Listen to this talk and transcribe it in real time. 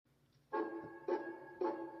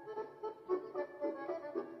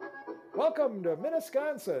Welcome to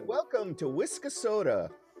Minnesconsin. Welcome to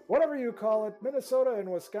Wiscosota. Whatever you call it, Minnesota and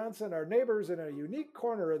Wisconsin are neighbors in a unique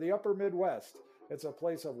corner of the upper Midwest. It's a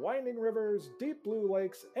place of winding rivers, deep blue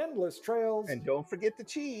lakes, endless trails. And don't forget the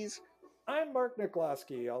cheese. I'm Mark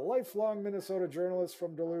Nikolowski, a lifelong Minnesota journalist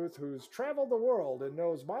from Duluth who's traveled the world and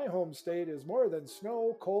knows my home state is more than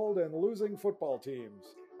snow, cold, and losing football teams.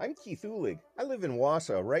 I'm Kris Uhlig. I live in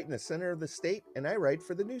Wausau, right in the center of the state, and I write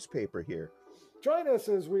for the newspaper here. Join us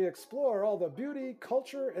as we explore all the beauty,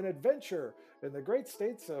 culture, and adventure in the great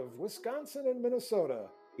states of Wisconsin and Minnesota.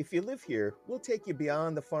 If you live here, we'll take you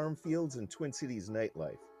beyond the farm fields and Twin Cities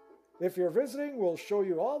nightlife. If you're visiting, we'll show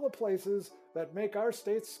you all the places that make our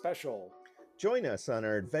state special. Join us on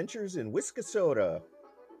our adventures in Wiscosota.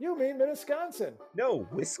 You mean Minnesconsin? No,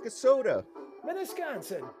 Wiscosota.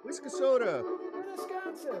 Minnesconsin. Wiscosota.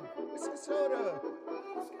 Minnesconsin. Wiscosota.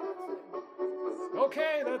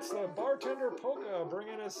 Okay, that's the bartender polka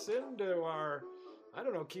bringing us into our, I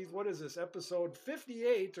don't know, Keith, what is this, episode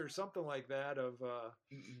 58 or something like that of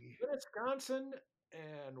Minnesconsin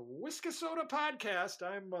and Wiscosota podcast.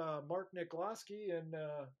 I'm Mark Nikolowski in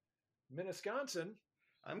Minnesconsin.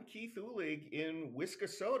 I'm Kris Uhlig in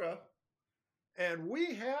Wiscosota. And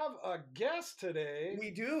we have a guest today.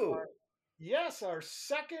 We do. Our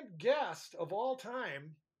second guest of all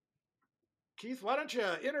time. Keith, why don't you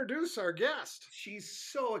introduce our guest?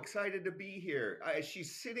 She's so excited to be here.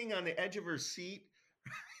 She's sitting on the edge of her seat.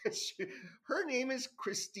 Her name is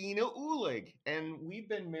Kris Uhlig, and we've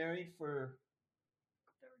been married for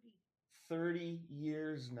 30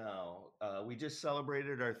 years now. We just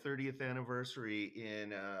celebrated our 30th anniversary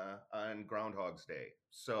on Groundhog's Day.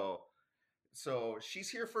 So she's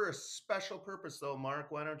here for a special purpose, though.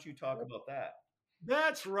 Mark, why don't you talk about that?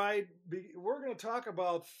 That's right. We're going to talk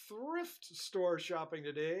about thrift store shopping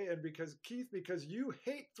today, and because you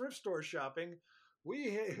hate thrift store shopping,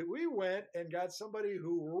 we went and got somebody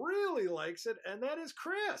who really likes it, and that is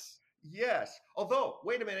Kris. Yes. Although,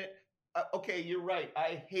 wait a minute. Okay, you're right.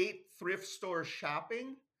 I hate thrift store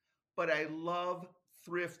shopping, but I love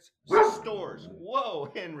thrift stores.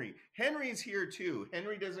 Whoa, Henry. Henry's here too.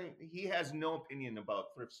 He has no opinion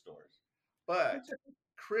about thrift stores, but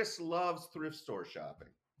Kris loves thrift store shopping.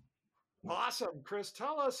 Awesome. Kris,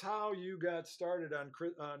 tell us how you got started on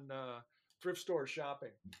thrift store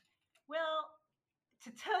shopping. Well,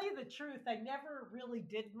 to tell you the truth, I never really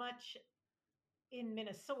did much in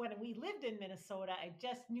Minnesota. When we lived in Minnesota, I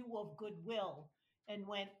just knew of Goodwill and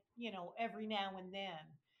went, every now and then.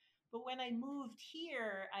 But when I moved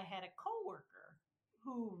here, I had a coworker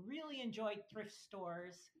who really enjoyed thrift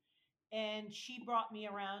stores, and she brought me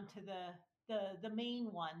around to the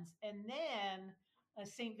main ones. And then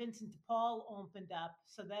St. Vincent de Paul opened up,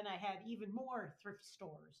 so then I had even more thrift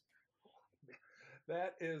stores.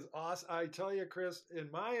 That is awesome. I tell you, Kris,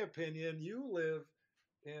 in my opinion, you live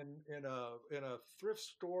in a thrift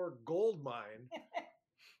store gold mine.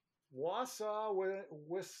 Wausau,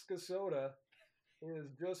 Wiscosota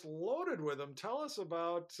is just loaded with them. Tell us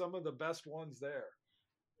about some of the best ones there.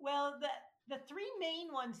 Well, the three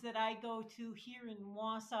main ones that I go to here in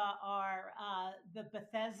Wausau are the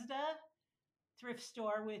Bethesda thrift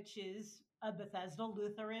store, which is a Bethesda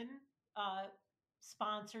Lutheran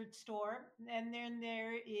sponsored store. And then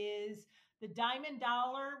there is the Diamond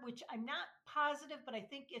Dollar, which I'm not positive, but I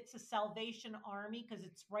think it's a Salvation Army because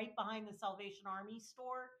it's right behind the Salvation Army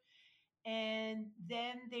store. And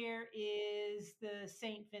then there is the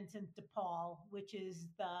St. Vincent de Paul, which is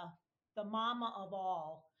the mama of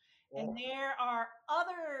all. And there are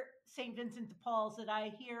other St. Vincent de Pauls that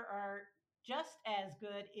I hear are just as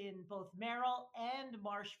good in both Merrill and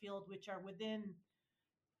Marshfield, which are within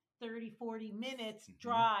 30, 40 minutes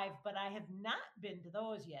drive, but I have not been to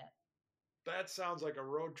those yet. That sounds like a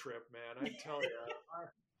road trip, man. I tell you.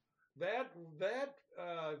 That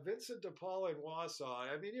Vincent de Paul in Wausau.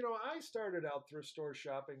 I mean, I started out thrift store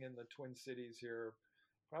shopping in the Twin Cities here,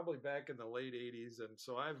 probably back in the late '80s, and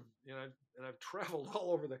so I've traveled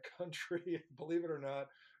all over the country. Believe it or not,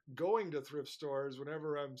 going to thrift stores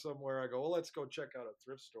whenever I'm somewhere. I go, well, let's go check out a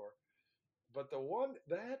thrift store. But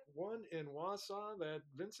that one in Wausau, that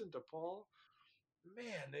Vincent de Paul,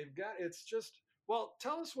 man, it's just. Well,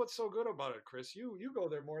 tell us what's so good about it, Kris. You go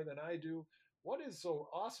there more than I do. What is so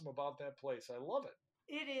awesome about that place? I love it.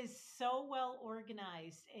 It is so well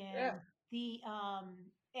organized, and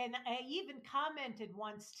and I even commented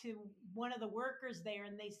once to one of the workers there,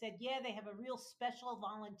 and they said, yeah, they have a real special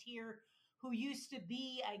volunteer who used to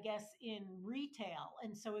be, I guess, in retail,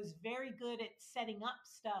 and so is very good at setting up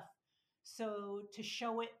stuff so to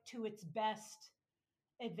show it to its best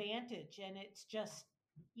advantage. And it's just,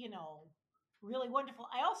 really wonderful.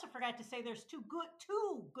 I also forgot to say there's two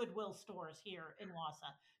Goodwill stores here in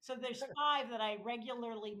Wausau. So there's five that I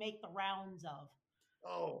regularly make the rounds of.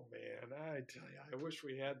 Oh man, I tell you, I wish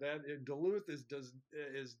we had that. Duluth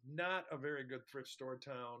is not a very good thrift store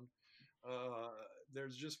town. Uh,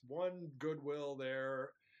 there's just one Goodwill there.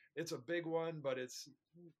 It's a big one, but it's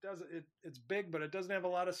big, but it doesn't have a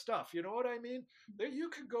lot of stuff. You know what I mean? There you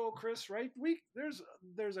could go, Kris. Right?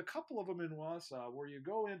 There's a couple of them in Wausau where you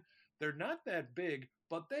go in. They're not that big,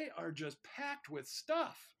 but they are just packed with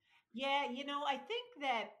stuff. Yeah, I think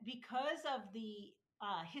that because of the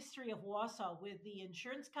history of Wausau with the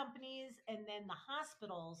insurance companies and then the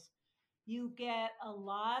hospitals, you get a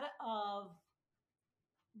lot of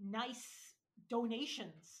nice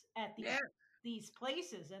donations at Yeah, these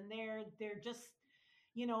places, and they're just,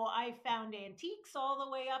 I found antiques all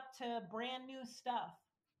the way up to brand new stuff.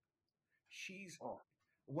 She's oh,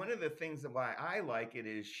 one of the things that why I like it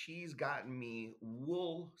is she's gotten me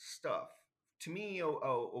wool stuff. To me, a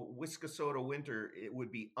Wiscosota winter it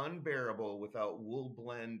would be unbearable without wool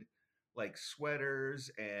blend like sweaters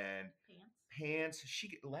and Pants. pants.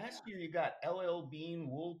 She last Yeah. year you got LL Bean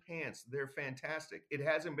wool pants. They're fantastic. It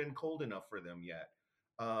hasn't been cold enough for them yet.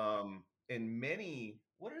 And many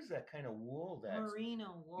what is that kind of wool? That's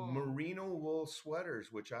Merino wool. merino wool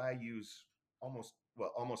sweaters, which I use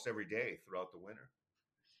almost every day throughout the winter.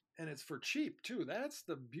 and it's for cheap too. That's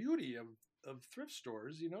the beauty of thrift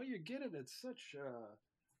stores. You know, you get it at such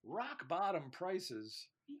rock bottom prices.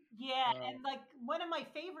 Yeah, Uh, and like one of my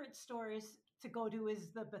favorite stores to go to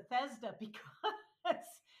is the Bethesda because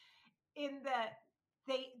in the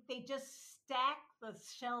they just stack the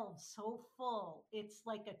shelves so full. It's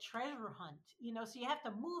like a treasure hunt, so you have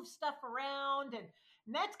to move stuff around, and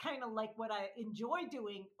that's kind of like what I enjoy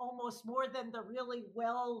doing almost more than the really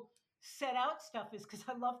well set out stuff is because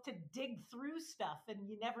I love to dig through stuff and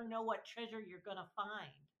you never know what treasure you're going to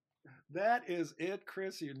find. that is it,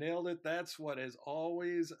 Kris. You nailed it. That's what has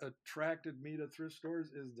always attracted me to thrift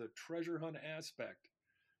stores is the treasure hunt aspect.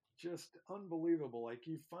 Just unbelievable. Like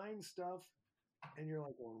you find stuff and you're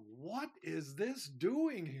like, well, what is this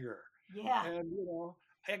doing here? Yeah. And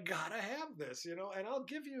I gotta have this, and I'll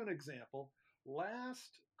give you an example.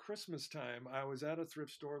 Last Christmas time, I was at a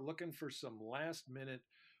thrift store looking for some last minute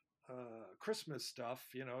Christmas stuff,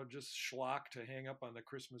 just schlock to hang up on the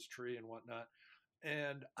Christmas tree and whatnot.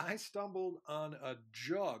 And I stumbled on a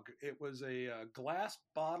jug. It was a glass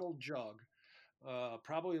bottle jug,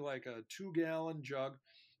 probably like a 2-gallon jug,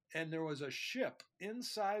 and there was a ship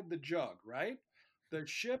inside the jug, right? The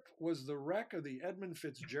ship was the wreck of the Edmund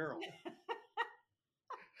Fitzgerald.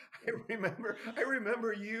 I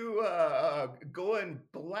remember you going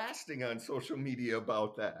blasting on social media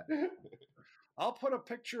about that. I'll put a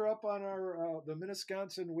picture up on our the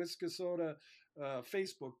Minnesconsin Wiscosota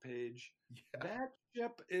Facebook page. Yeah. That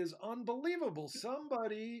ship is unbelievable.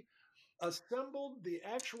 Somebody assembled the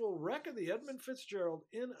actual wreck of the Edmund Fitzgerald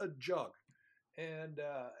in a jug, and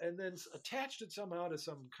then attached it somehow to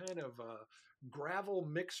some kind of gravel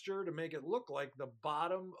mixture to make it look like the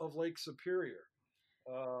bottom of Lake Superior.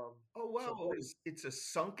 Um, Oh so, wow, boy, it's a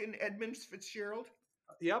sunken Edmund Fitzgerald.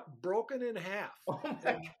 yep, broken in half. Oh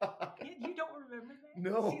my And god, You don't remember that?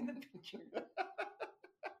 no. See the picture?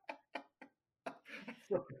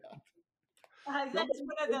 That's somebody,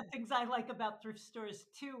 one of the things I like about thrift stores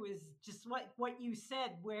too, is just what you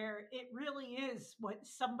said, where it really is what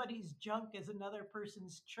somebody's junk is another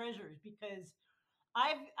person's treasures. Because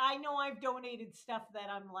I know I've donated stuff that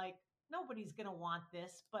I'm like, nobody's gonna want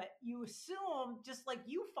this, but you assume just like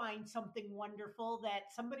you find something wonderful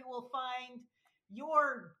that somebody will find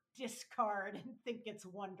your discard and think it's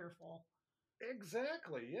wonderful.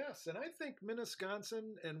 exactly, yes. And I think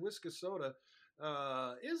Minnesconsin and Wiscosota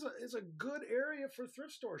is a good area for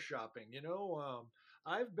thrift store shopping.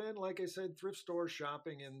 I've been, like I said, thrift store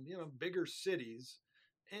shopping in bigger cities,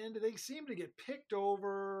 and they seem to get picked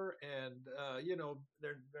over, and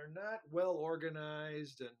they're not well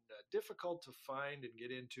organized and difficult to find and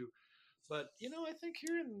get into. But I think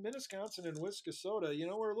here in Minnesconsin and Wiscosota,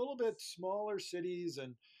 we're a little bit smaller cities,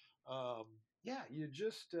 and um, yeah,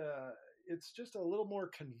 it's just a little more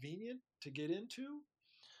convenient to get into.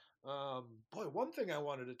 Boy, one thing I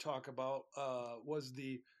wanted to talk about was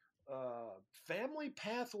the family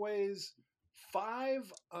pathways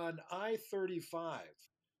 5 on I-35.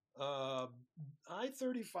 Uh,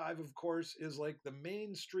 I-35, of course, is like the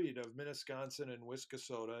main street of Minnesconsin and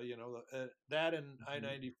Wiscosota. That and Mhm.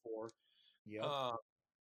 I-94. Yep. Uh,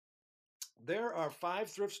 there are 5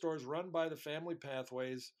 thrift stores run by the Family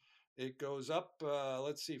Pathways. It goes up,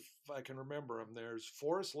 let's see if I can remember them. There's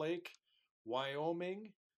Forest Lake,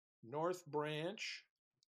 Wyoming, North Branch.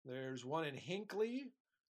 There's one in Hinckley,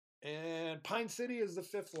 and Pine City is the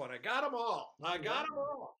fifth one. I got them all. I got them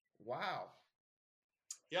all. Wow.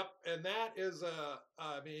 Yep, and that is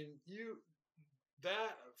I mean,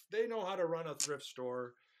 that they know how to run a thrift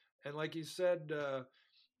store, and like you said,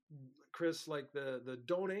 Kris, like the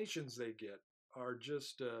donations they get are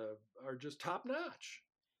just top notch.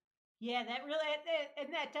 Yeah, that really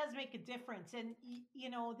and that does make a difference. And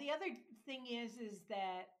the other thing is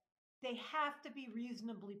that they have to be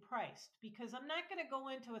reasonably priced because I'm not going to go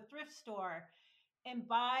into a thrift store and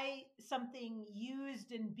buy something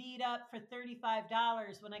used and beat up for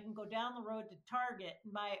 $35 when I can go down the road to Target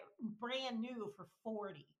and buy it brand new for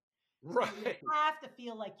 40. So you Right. have to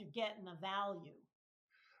feel like you're getting a value.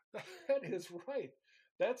 That is right.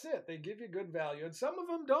 That's it. They give you good value, and some of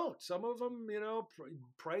them don't. Some of them,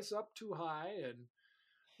 price up too high, and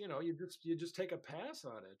you just take a pass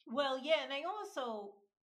on it. Well, yeah, and I also,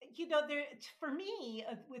 there for me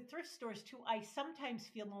with thrift stores too, I sometimes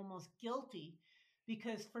feel almost guilty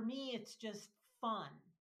because for me it's just fun.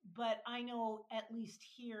 But I know at least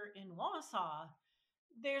here in Wausau,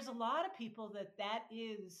 there's a lot of people that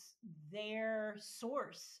is their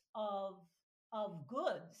source of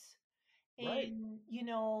goods. Right. And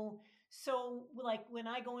so like when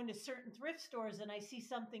I go into certain thrift stores and I see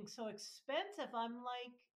something so expensive, I'm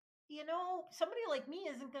like, somebody like me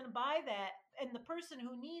isn't going to buy that, and the person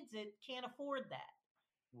who needs it can't afford that.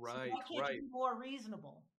 So why Right. can't you Right. be more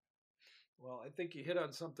reasonable? Well, I think you hit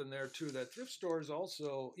on something there too. That thrift stores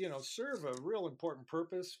also, serve a real important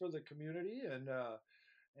purpose for the community, and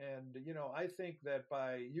I think that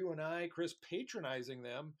by you and I, Kris, patronizing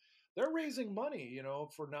them, they're raising money,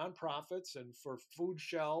 for nonprofits and for food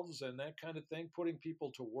shelves and that kind of thing, putting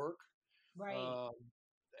people to work. Right. Um,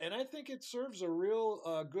 and I think it serves a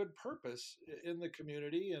real good purpose in the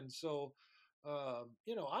community. And so, I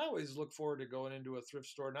always look forward to going into a thrift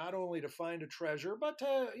store, not only to find a treasure, but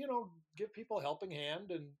to, give people a helping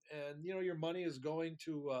hand. And your money is going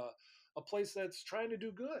to a place that's trying to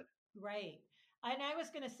do good. Right. And I was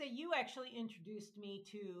going to say, you actually introduced me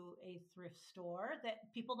to a thrift store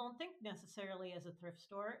that people don't think necessarily as a thrift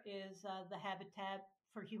store is the Habitat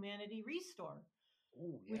for Humanity Restore,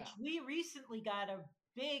 Oh, yeah. which we recently got a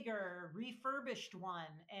bigger refurbished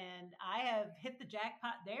one. And I have hit the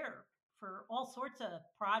jackpot there for all sorts of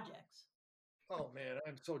projects. Oh, man,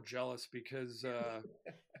 I'm so jealous because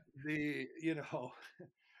the,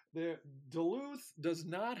 the Duluth does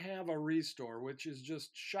not have a restore, which is just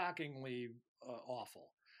shockingly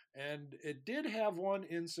awful. And it did have one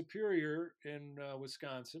in Superior in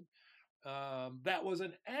Wisconsin. That was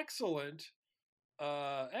an excellent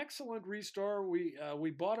restore.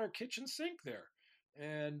 We bought our kitchen sink there,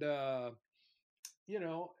 and I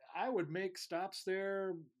would make stops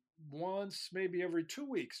there once, maybe every 2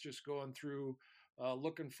 weeks, just going through,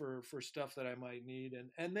 looking for stuff that I might need.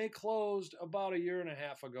 And they closed about a year and a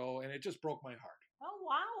half ago, and it just broke my heart. Oh,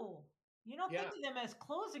 wow. You don't think Yeah, of them as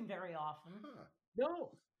closing very often. Huh.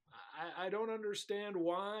 no, I don't understand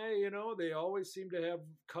why. They always seem to have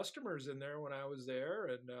customers in there when I was there,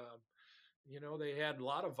 and they had a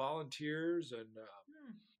lot of volunteers, and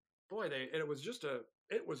Hmm. boy, it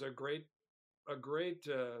was a great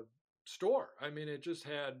store. I mean, it just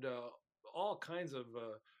had all kinds of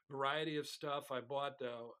variety of stuff. I bought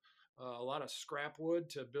a lot of scrap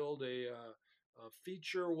wood to build a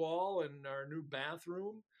feature wall in our new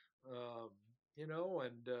bathroom. Um,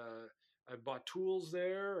 and I bought tools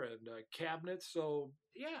there and cabinets. So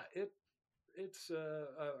yeah,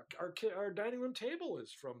 our dining room table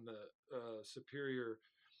is from the Superior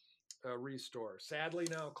restore. Sadly,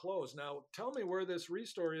 now closed. Now, tell me where this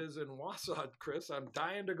restore is in Wausau, Kris. I'm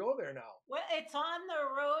dying to go there now. Well, it's on the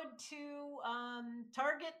road to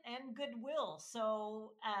Target and Goodwill.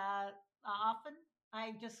 So often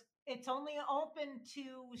it's only open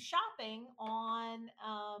to shopping on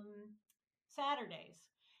Saturdays.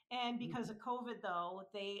 And because of COVID, though,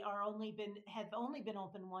 they have only been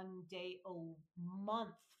open one day a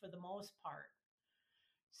month for the most part.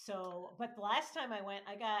 So, but the last time I went,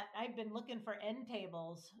 I've been looking for end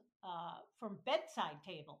tables from bedside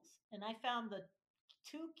tables, and I found the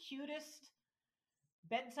two cutest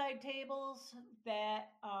bedside tables that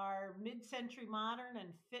are mid-century modern and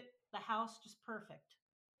fit the house just perfect.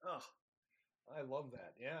 Oh, I love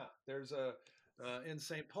that. Yeah, there's a in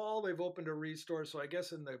St. Paul they've opened a restore. So I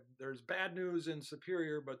guess there's bad news in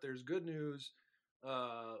Superior, but there's good news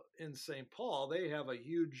in St. Paul. They have a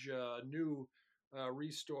huge new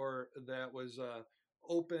restore that was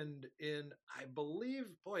opened in, I believe,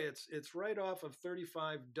 boy, it's right off of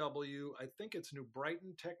 35W. I think it's New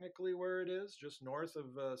Brighton, technically, where it is, just north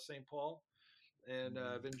of St. Paul. and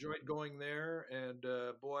I've enjoyed going there. And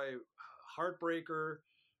boy, heartbreaker.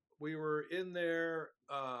 We were in there,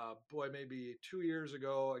 boy, maybe 2 years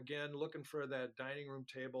ago. Again, looking for that dining room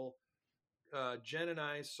table. Jen and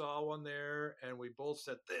I saw one there, and we both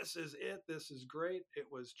said, "This is it. This is great."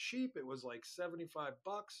 It was cheap. It was like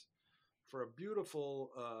 $75 for a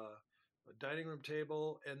beautiful dining room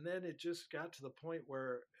table. And then it just got to the point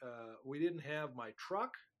where we didn't have my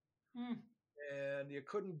truck, Mm. and you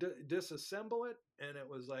couldn't disassemble it. And it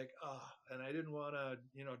was like, and I didn't want to,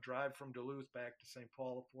 drive from Duluth back to St.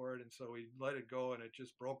 Paul for it. And so we let it go, and it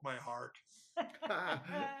just broke my heart. the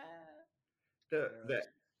Yeah, the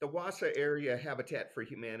the Wassa Area Habitat for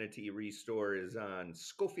Humanity Restore is on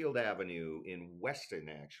Schofield Avenue in Weston,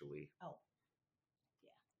 actually. Oh, yeah.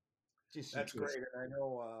 Just in that's case. great. And I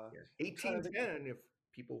know, Yeah. I'm trying to think. 1810, if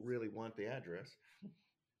people really want the address.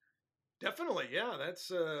 Definitely, yeah.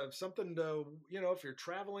 That's something to, if you're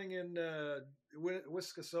traveling in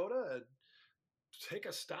Wiscosota, take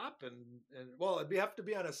a stop, and well, it'd have to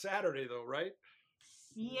be on a Saturday though, right?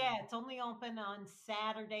 Yeah, it's only open on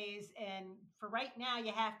Saturdays. And for right now,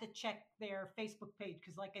 you have to check their Facebook page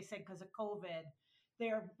because, like I said, because of COVID,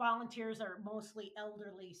 their volunteers are mostly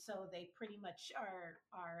elderly, so they pretty much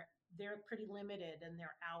are they're pretty limited in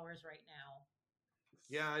their hours right now.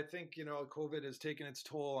 Yeah, I think COVID has taken its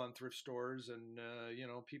toll on thrift stores, and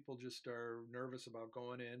people just are nervous about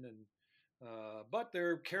going in, and but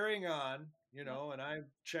they're carrying on, Yep. and I've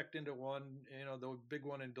checked into one, the big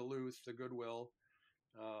one in Duluth, the Goodwill,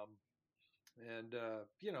 um, and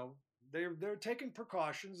they're taking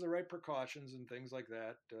precautions, the right precautions, and things like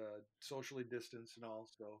that, socially distance and all.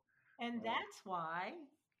 So, And um, that's why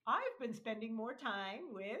I've been spending more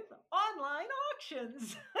time with online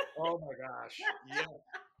auctions. oh my gosh, yeah.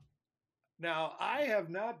 Now I have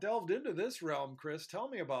not delved into this realm, Kris. Tell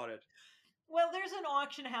me about it. Well, there's an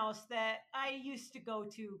auction house that I used to go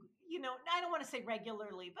to, I don't want to say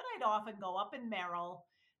regularly, but I'd often go up in Merrill.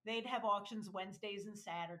 They'd have auctions Wednesdays and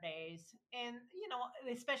Saturdays. And,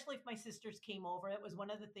 especially if my sisters came over, it was one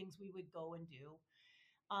of the things we would go and do.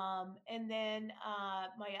 And then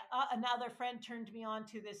my another friend turned me on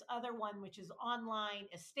to this other one, which is online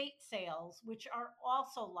estate sales, which are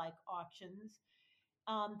also like auctions.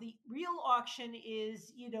 The real auction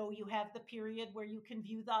is, you have the period where you can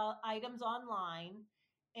view the items online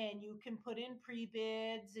and you can put in pre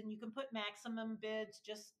bids and you can put maximum bids,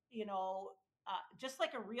 just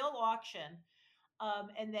like a real auction.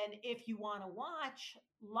 And then if you want to watch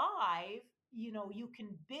live, you can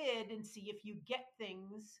bid and see if you get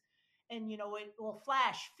things. And, it will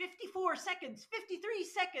flash 54 seconds, 53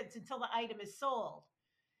 seconds until the item is sold.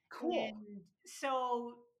 Cool. And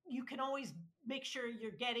so you can always make sure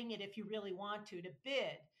you're getting it if you really want to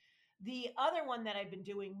bid. The other one that I've been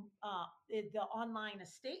doing, the online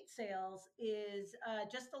estate sales, is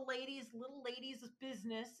just a little lady's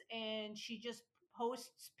business, and she just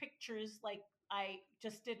posts pictures. Like I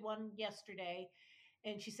just did one yesterday,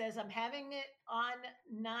 and she says, "I'm having it on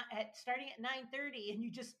not at starting at 9:30," and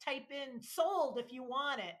you just type in "sold" if you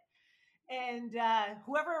want it, and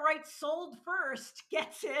whoever writes "sold" first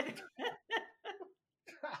gets it.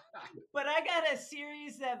 But I got a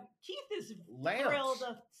series of Keith is thrilled, Lamps.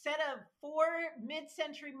 a set of 4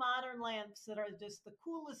 mid-century modern lamps that are just the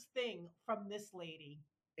coolest thing from this lady.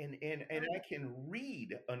 And I can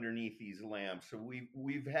read underneath these lamps. So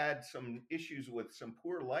we've had some issues with some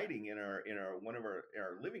poor lighting in our one of our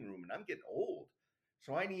living room, and I'm getting old,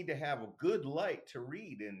 so I need to have a good light to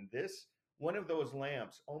read. And this one of those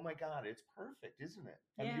lamps, oh my God, it's perfect, isn't it?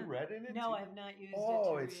 Have Yeah. you read in it No, too? I have not used it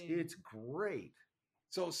Oh, to it's read. it's great.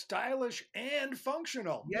 So stylish and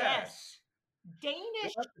functional. Yes. Yes.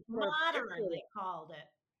 Danish We'll have to put a picture modern, of they it. called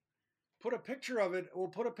Put a picture of it. We'll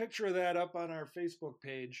put a picture of that up on our Facebook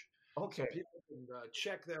page so Okay. people can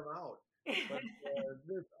check them out. But it.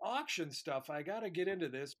 this auction stuff, I got to get into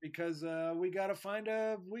this because we got to find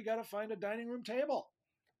a dining room table.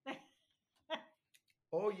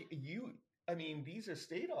 Oh, I mean, these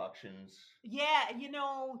estate auctions. Yeah,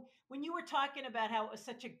 when you were talking about how it was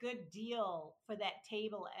such a good deal for that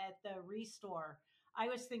table at the Restore, I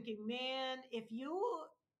was thinking, man, if you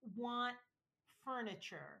want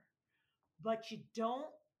furniture, but you don't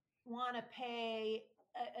want to pay,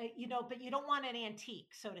 but you don't want an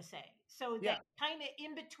antique, so to say. So that Yeah. kind of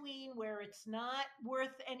in between where it's not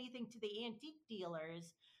worth anything to the antique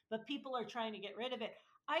dealers, but people are trying to get rid of it.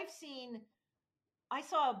 I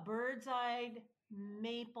saw a bird's eyed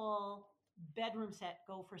maple bedroom set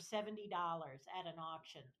go for $70 at an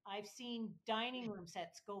auction. I've seen dining room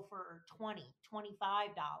sets go for $25.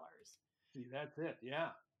 See, that's it.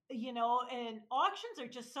 Yeah. And auctions are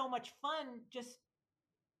just so much fun. Just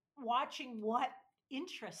watching what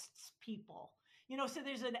interests people. So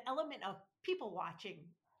there's an element of people watching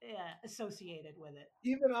associated with it,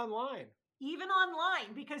 Even online. even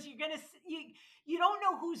online, because you don't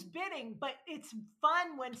know who's bidding, but it's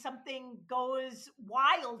fun when something goes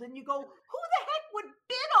wild and you go, who the heck would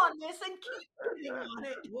bid on this and keep bidding on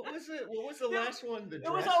it? What was it? What was the There, last one? The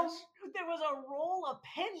there was dresses? there was a roll of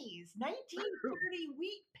pennies, 1930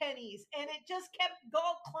 wheat pennies, and it just kept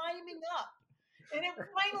climbing up. And it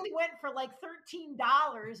finally went for like $13,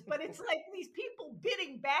 but it's like these people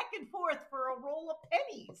bidding back and forth for a roll of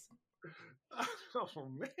pennies. Oh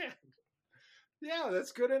man. Yeah,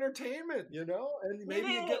 that's good entertainment, and maybe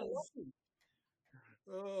you get lucky.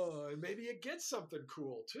 Oh, and maybe you get something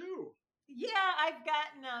cool too. Yeah, I've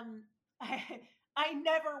gotten I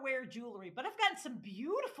never wear jewelry, but I've gotten some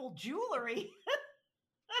beautiful jewelry.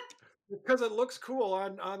 Because it looks cool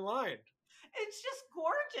online. It's just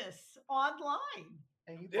gorgeous online.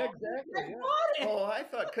 And you Yeah, bought exactly. I Yeah. bought it. Oh, I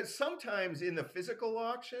thought because sometimes in the physical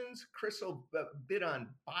auctions, Kris will bid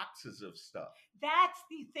on boxes of stuff. That's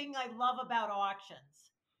the thing I love about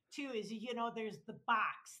auctions too, is there's the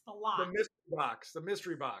box, the lot. The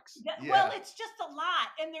mystery box. Well, it's just a lot,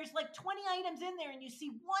 and there's like 20 items in there, and you see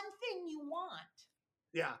one thing you want.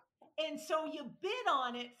 Yeah. And so you bid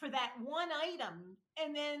on it for that one item,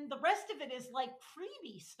 and then the rest of it is like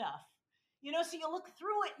freebie stuff. So you look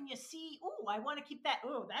through it and you see, oh, I want to keep that.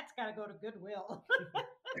 Oh, that's got to go to Goodwill.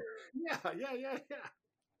 Yeah.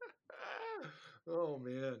 Oh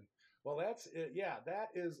man. Well, that's it. Yeah, that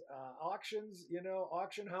is auctions.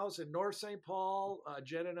 Auction house in North St. Paul.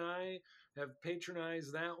 Jen and I have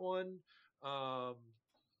patronized that one.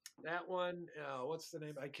 That one, what's the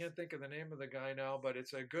name? I can't think of the name of the guy now, but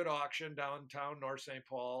it's a good auction downtown North St.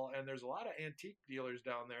 Paul, and there's a lot of antique dealers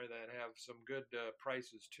down there that have some good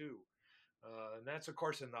prices too. And that's of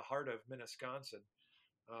course in the heart of Minnesconsin.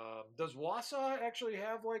 Does Wausau actually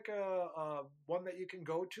have like a one that you can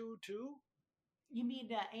go to too? You mean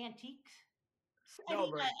antiques?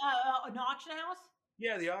 No, right. An auction house?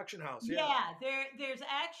 Yeah, the auction house. Yeah. Yeah, there's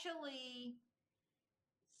actually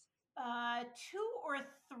two or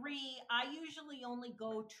three. I usually only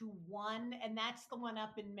go to one, and that's the one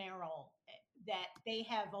up in Merrill. That they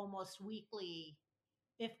have almost weekly,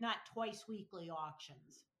 if not twice weekly,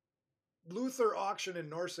 auctions. Luther auction in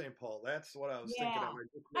North St. Paul. That's what I was thinking of.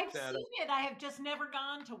 I've seen it. I have just never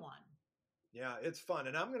gone to one. Yeah, it's fun.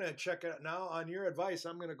 And I'm going to check it out now. On your advice,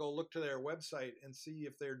 I'm going to go look to their website and see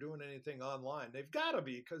if they're doing anything online. They've got to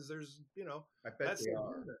be, because there's, I bet they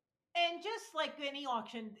are. And just like any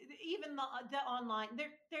auction, even the online,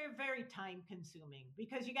 they're very time consuming,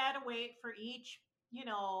 because you got to wait for each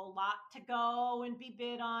lot to go and be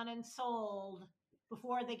bid on and sold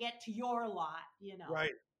before they get to your lot.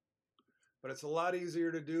 Right. But it's a lot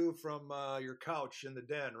easier to do from your couch in the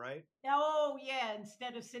den, right? Oh yeah,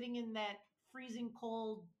 instead of sitting in that freezing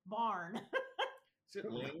cold barn. Is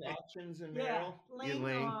it Lang auctions in Yeah, Merrill?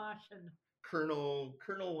 Lang auction. Colonel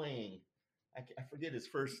Lang. I forget his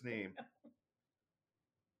first name.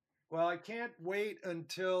 Well, I can't wait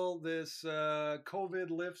until this COVID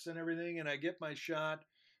lifts and everything, and I get my shot,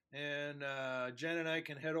 and Jen and I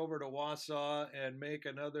can head over to Wausau and make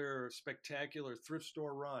another spectacular thrift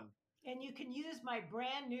store run. And you can use my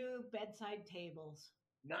brand new bedside tables.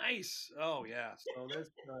 Nice. Oh yeah. So that's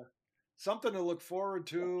something to look forward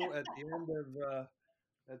to at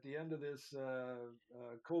the end of this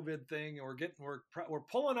COVID thing. We're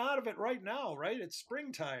pulling out of it right now, right? It's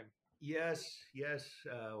springtime. Yes.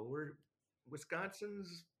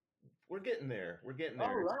 Wisconsin's. We're getting there. We're getting there.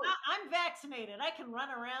 All right. I'm vaccinated. I can run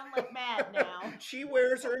around like mad now. She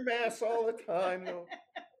wears her mask all the time, though.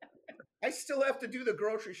 I still have to do the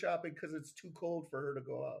grocery shopping because it's too cold for her to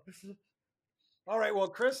go out. All right. Well,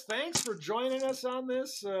 Kris, thanks for joining us on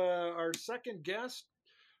this. Our second guest.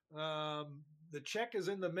 The check is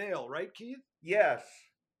in the mail, right, Keith? Yes.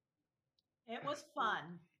 It was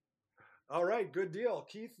fun. All right. Good deal.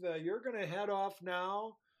 Keith, you're going to head off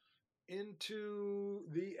now into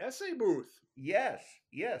the essay booth. Yes.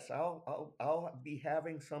 I'll be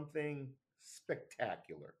having something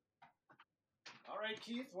spectacular. All right,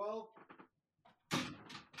 Keith. Well,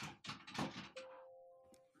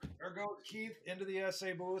 there goes Keith into the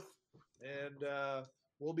essay booth, and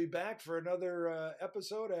we'll be back for another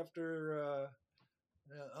episode after.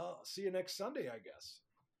 I'll see you next Sunday, I guess.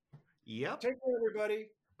 Yep. Take care, everybody.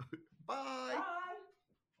 Bye. Bye.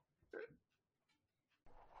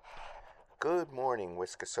 Good morning,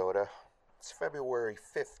 Wiscosota. It's February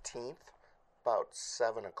 15th, about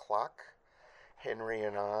 7 o'clock. Henry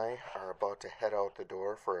and I are about to head out the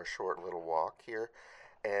door for a short little walk here,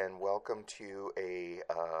 and welcome to a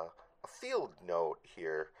field note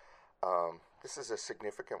here. This is a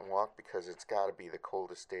significant walk because it's got to be the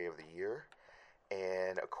coldest day of the year,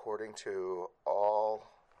 and according to all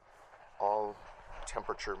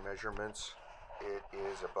temperature measurements, it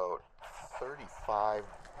is about 35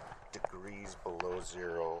 degrees below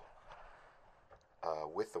zero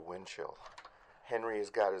with the wind chill. Henry has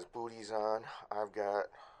got his booties on. I've got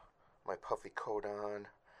my puffy coat on.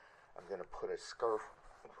 I'm gonna put a scarf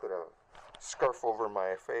over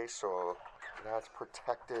my face so that's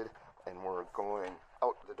protected, and we're going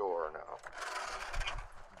out the door now.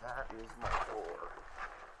 That is my door.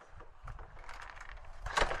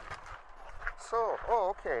 So,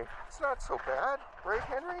 okay, it's not so bad, right,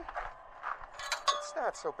 Henry? It's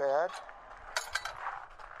not so bad.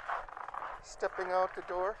 Stepping out the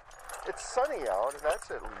door. It's sunny out, and that's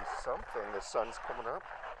at least something. The sun's coming up.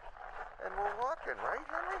 And we're walking, right,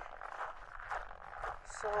 Henry?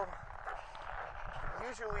 So,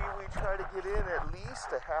 usually we try to get in at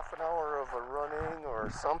least a half an hour of a running or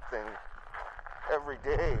something every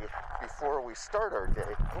day before we start our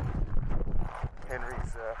day.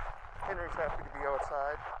 Henry's happy to be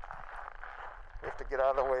outside. We have to get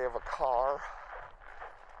out of the way of a car.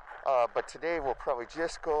 But today we'll probably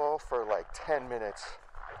just go for like 10 minutes,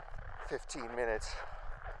 15 minutes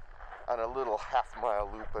on a little half-mile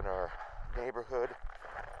loop in our neighborhood.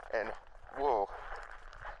 And whoa,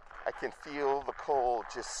 I can feel the cold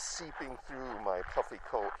just seeping through my puffy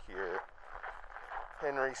coat here.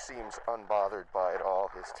 Henry seems unbothered by it all.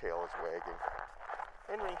 His tail is wagging.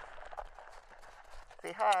 Henry,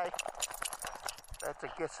 say hi. I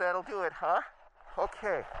guess that'll do it, huh?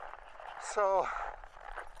 Okay. So,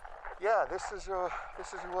 yeah, this is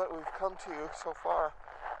what we've come to so far.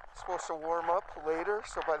 It's supposed to warm up later,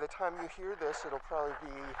 so by the time you hear this, it'll probably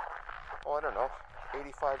be,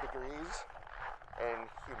 85 degrees, and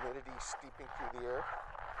humidity steeping through the air.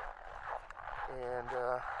 And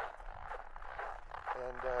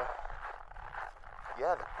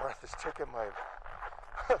yeah, the breath is taking my,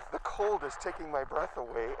 the cold is taking my breath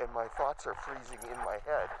away, and my thoughts are freezing in my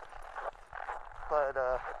head. But,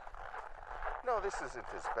 no, this isn't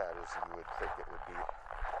as bad as you would think it would be.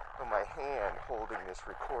 But my hand holding this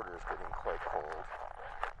recorder is getting quite cold.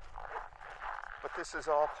 But this is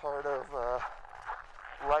all part of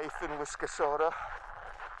life in Wiscosota.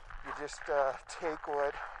 You just take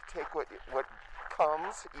what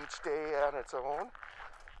comes each day on its own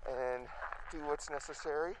and do what's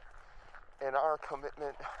necessary. And our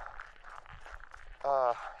commitment,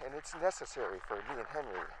 and it's necessary for me and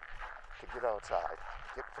Henry to get outside,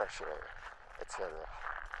 get fresh air, etc.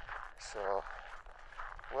 So,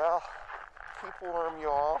 well, keep warm,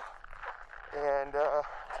 y'all, and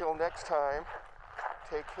till next time,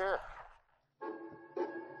 take care.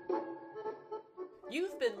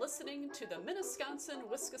 You've been listening to the Minnesconsin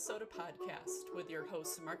Wiscosota podcast with your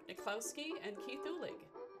hosts Mark Niklowski and Keith Uhlig.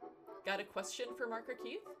 Got a question for Mark or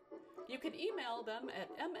Keith? You can email them at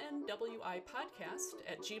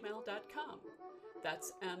mnwipodcast@gmail.com.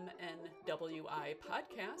 That's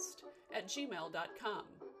mnwipodcast@gmail.com.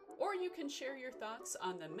 Or you can share your thoughts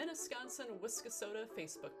on the Minnesconsin Wiscosota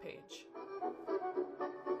Facebook page.